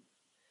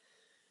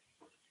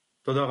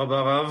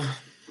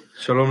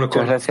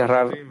 Muchas gracias,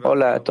 Rav.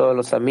 Hola a todos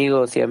los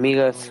amigos y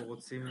amigas.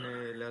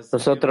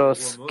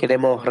 Nosotros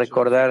queremos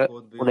recordar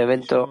un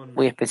evento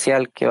muy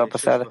especial que va a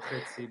pasar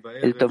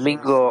el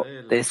domingo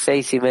de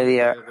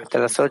 6:30 hasta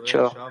las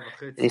 8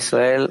 en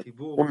Israel,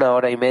 1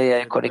 hora y media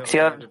de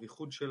conexión.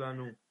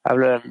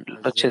 Hablo de la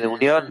noche de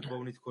unión.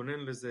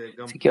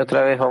 Así que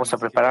otra vez vamos a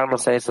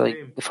prepararnos a eso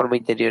de forma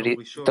interior,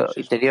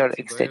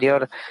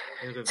 exterior.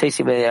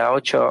 6:30 a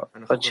 8,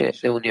 noche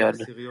de unión.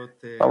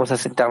 Vamos a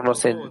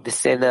sentarnos en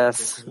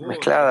decenas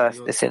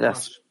mezcladas,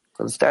 decenas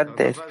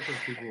constantes.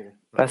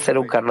 Va a ser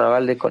un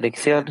carnaval de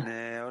conexión.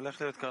 Va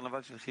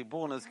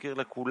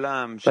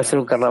a ser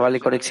un carnaval de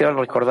conexión.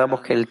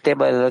 Recordamos que el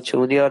tema de la noche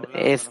de unión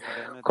es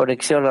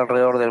conexión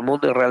alrededor del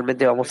mundo y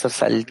realmente vamos a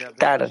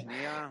saltar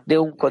de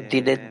un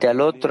continente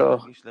al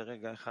otro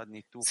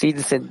sin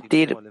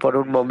sentir por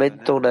un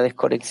momento una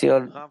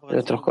desconexión en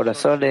nuestros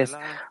corazones.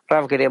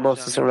 Rav, queríamos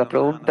hacer una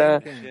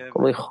pregunta.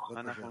 Como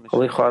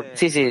dijo,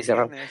 sí, dice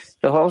Rav.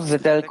 Nos vamos a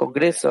sentar en el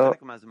Congreso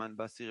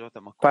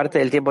parte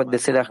del tiempo en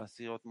decenas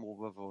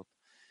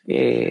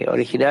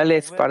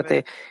originales,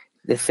 parte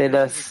de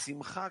escenas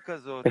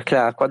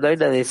mezcladas. Cuando hay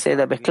una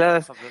decena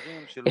mezcladas,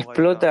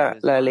 explota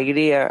la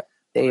alegría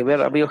de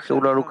ver amigos que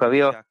uno nunca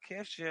vio.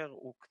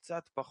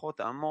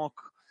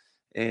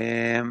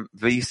 Pero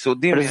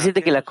se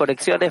siente que la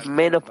conexión es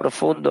menos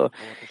profundo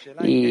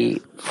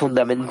y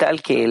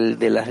fundamental que el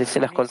de las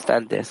decenas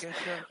constantes.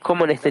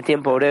 ¿Cómo en este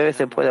tiempo breve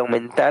se puede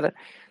aumentar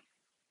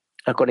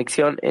la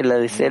conexión en la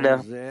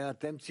decena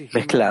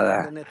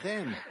mezclada?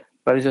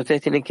 Para eso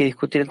ustedes tienen que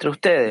discutir entre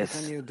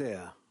ustedes.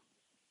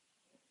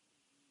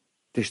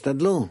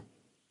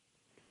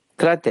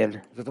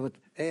 Traten.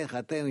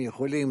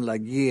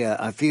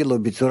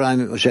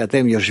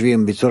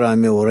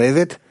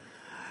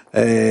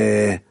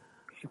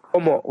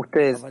 ¿Cómo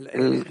ustedes,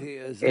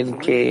 en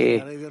que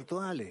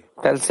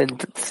están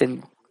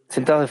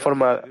sentados de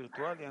forma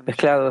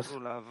mezclados?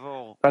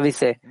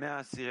 Dice,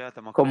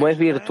 como es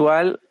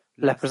virtual,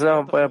 las personas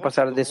van a poder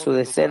pasar de su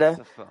decena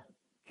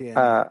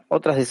a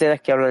otras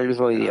decenas que hablan el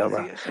mismo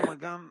idioma.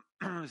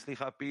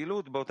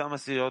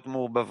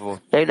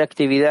 Hay una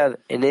actividad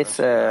en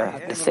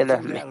esas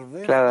escenas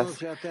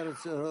mezcladas.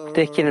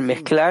 ¿Ustedes quieren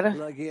mezclar?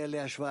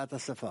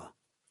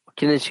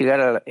 ¿Quieren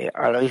llegar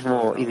al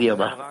mismo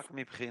idioma?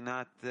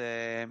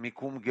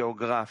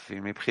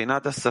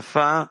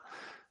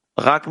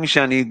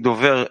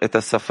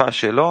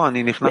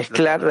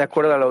 Mezclar de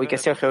acuerdo a la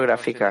ubicación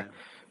geográfica.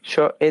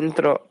 Yo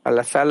entro a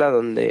la sala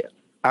donde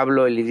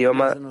hablo el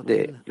idioma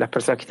de las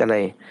personas que están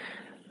ahí.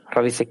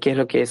 Rabbi dice, ¿qué es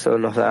lo que eso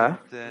nos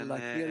da?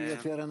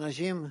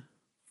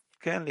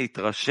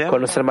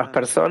 ¿Conocer más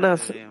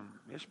personas?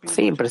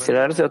 Sí,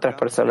 impresionarse de otras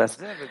personas.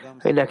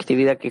 Hay una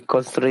actividad que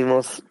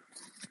construimos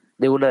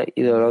de una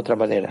y de la otra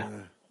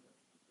manera.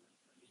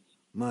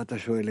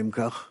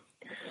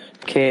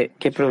 ¿Qué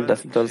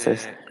preguntas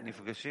entonces?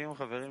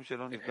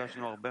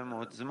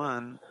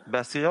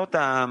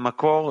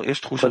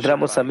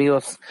 Encontramos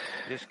amigos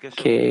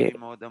que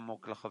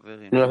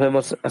no nos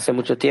vemos hace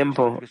mucho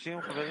tiempo.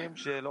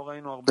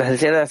 Las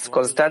escenas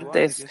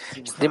constantes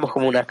sentimos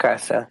como una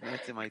casa.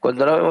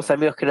 Cuando no vemos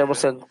amigos que no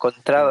hemos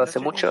encontrado hace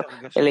mucho,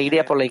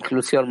 alegría por la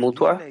inclusión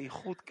mutua.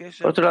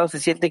 Por otro lado, se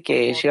siente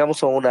que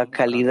llegamos a una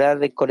calidad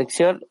de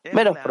conexión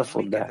menos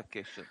profunda.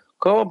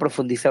 ¿Cómo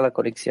profundizar la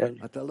conexión?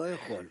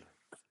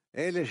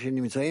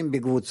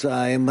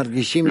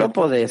 No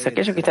podés.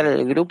 Aquellos que están en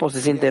el grupo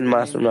se sienten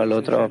más uno al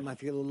otro.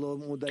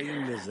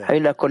 Hay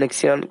una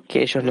conexión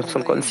que ellos no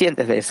son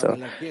conscientes de eso.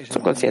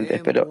 Son conscientes,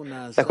 pero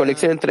la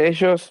conexión entre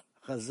ellos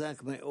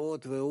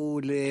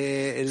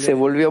se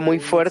volvió muy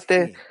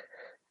fuerte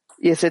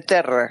y es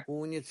eterna.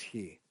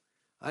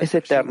 Es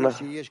eterna.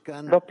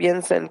 No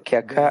piensen que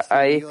acá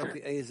hay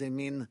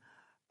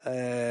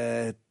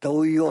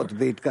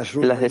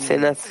las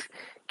decenas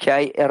que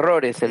hay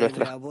errores en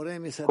nuestras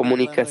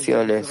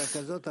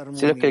comunicaciones,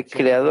 sino que el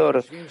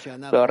Creador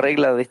lo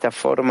arregla de esta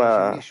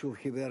forma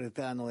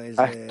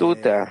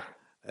astuta,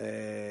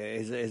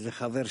 que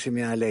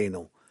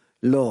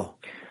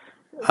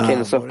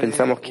nosotros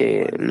pensamos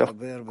que nos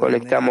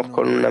conectamos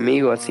con un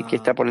amigo así que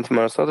está por encima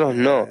de nosotros.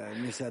 No,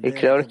 el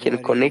Creador es quien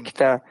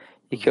conecta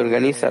y que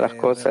organiza las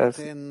cosas,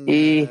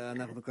 y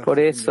por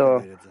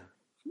eso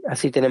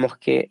así tenemos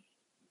que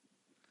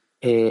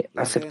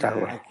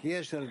aceptarlo.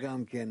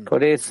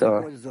 Por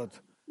eso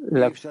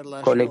la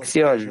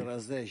conexión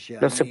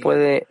no se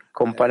puede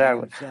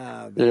comparar.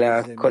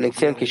 La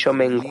conexión que yo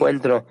me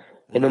encuentro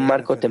en un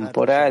marco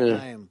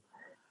temporal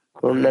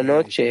por una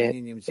noche,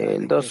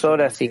 en 2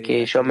 horas, y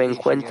que yo me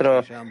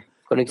encuentro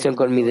conexión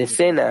con mi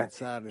decena,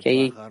 que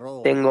ahí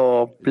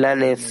tengo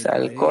planes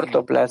al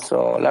corto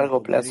plazo,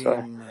 largo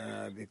plazo,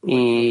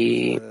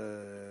 y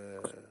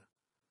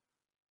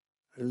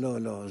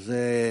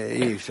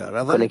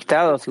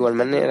conectados de igual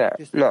manera.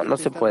 No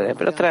se puede,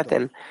 pero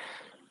traten,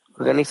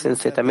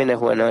 organícense, también es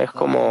bueno. Es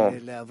como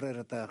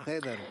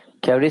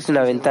que abrís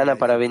una ventana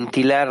para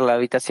ventilar la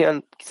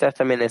habitación, quizás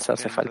también eso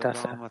hace falta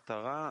hacer.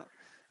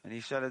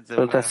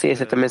 Pregunta, sí,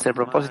 ese también es el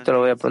propósito, lo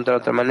voy a preguntar de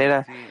otra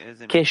manera.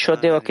 ¿Qué yo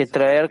tengo que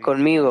traer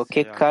conmigo?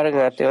 ¿Qué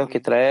carga tengo que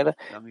traer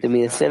de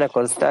mi decena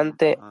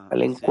constante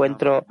al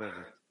encuentro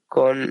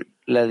con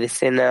la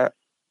decena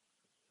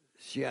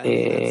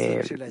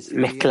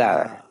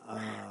mezclada?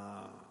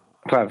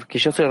 Claro, que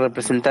yo soy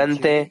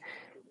representante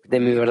de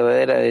mi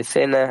verdadera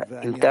decena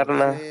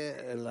interna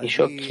y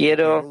yo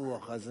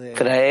quiero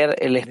traer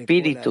el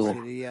espíritu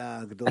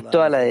a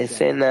toda la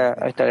decena,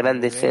 a esta gran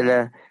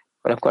decena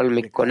con la cual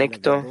me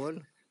conecto,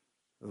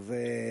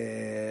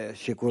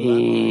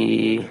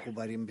 y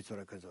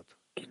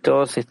que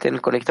todos estén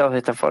conectados de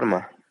esta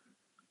forma.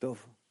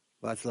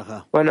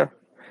 Bueno,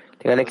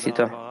 tengan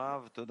éxito.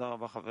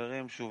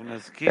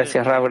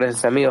 Gracias, Rab,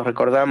 gracias, amigos.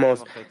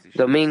 Recordamos,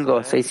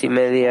 domingo,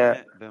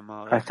 6:30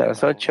 hasta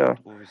las 8,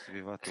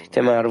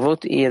 sistema de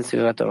Arvut y en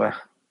Sefirot.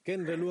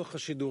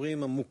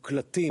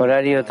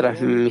 Horario de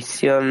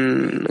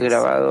transmisión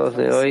grabados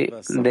de hoy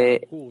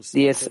de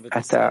 10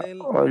 hasta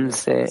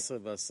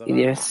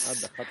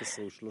 11:10.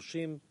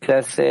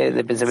 Clase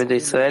de pensamiento de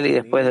Israel, y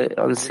después de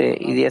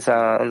 11:10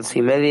 a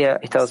 11:30,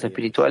 estados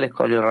espirituales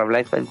con el Rab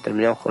Leitman.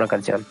 Terminamos con una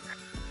canción.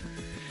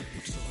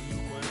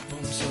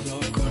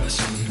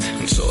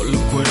 Un solo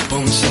cuerpo,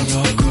 un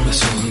solo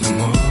corazón,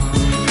 amor.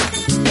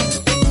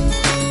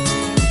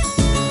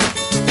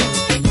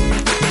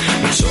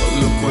 Un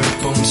solo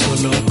cuerpo, un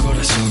solo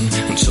corazón.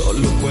 Un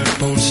solo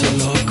cuerpo, un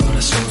solo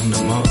corazón,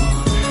 amor.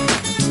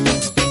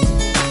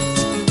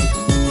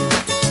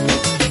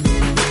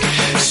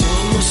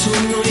 Somos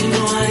uno y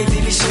no hay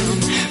división.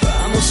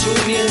 Vamos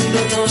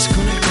uniéndonos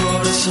con el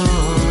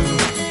corazón.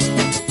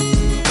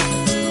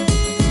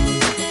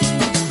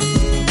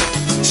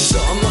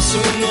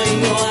 Uno y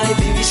no hay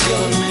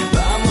división,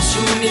 vamos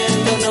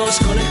uniéndonos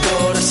con el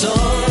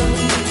corazón.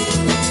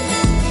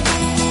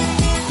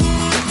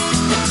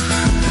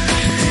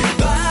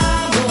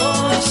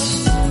 Vamos,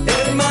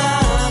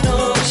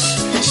 hermanos,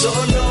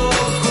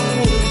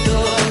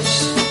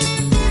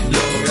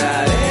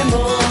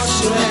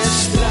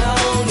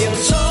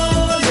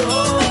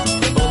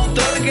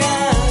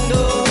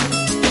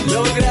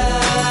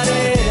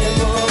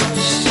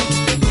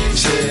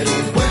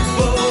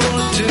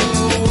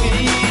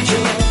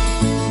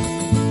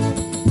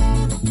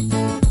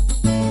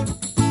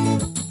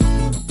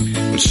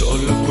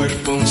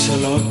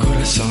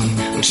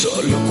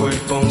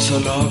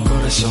 solo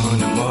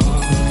corazón, amor.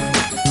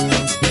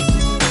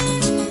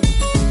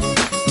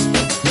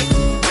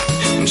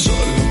 Un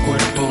solo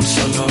cuerpo, un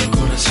solo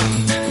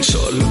corazón. Un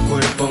solo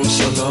cuerpo, un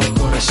solo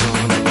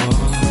corazón,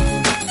 amor.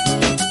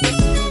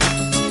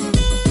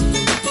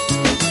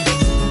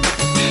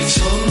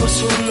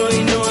 Somos uno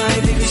y no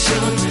hay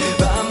división.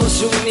 Vamos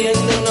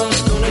uniéndonos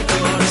con el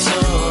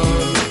corazón.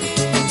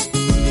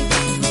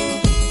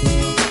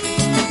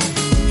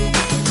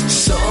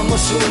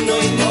 Somos uno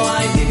y no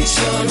hay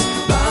división.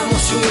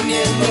 Vamos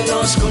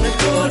uniéndonos con el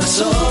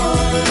corazón.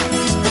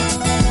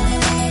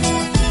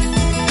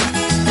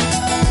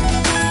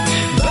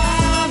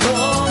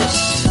 Vamos,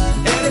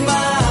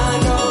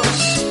 hermanos,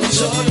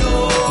 solo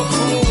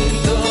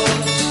juntos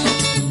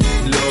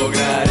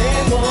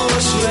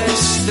lograremos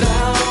nuestra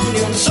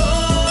unión.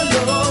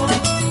 Solo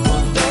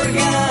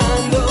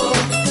otorgando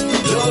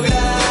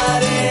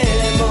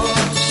lograremos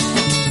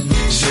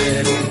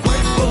ser un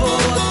cuerpo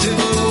tú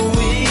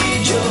y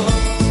yo.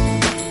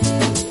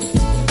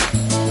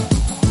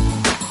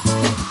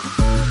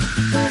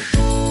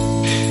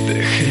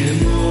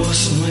 Dejemos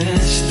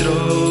nuestro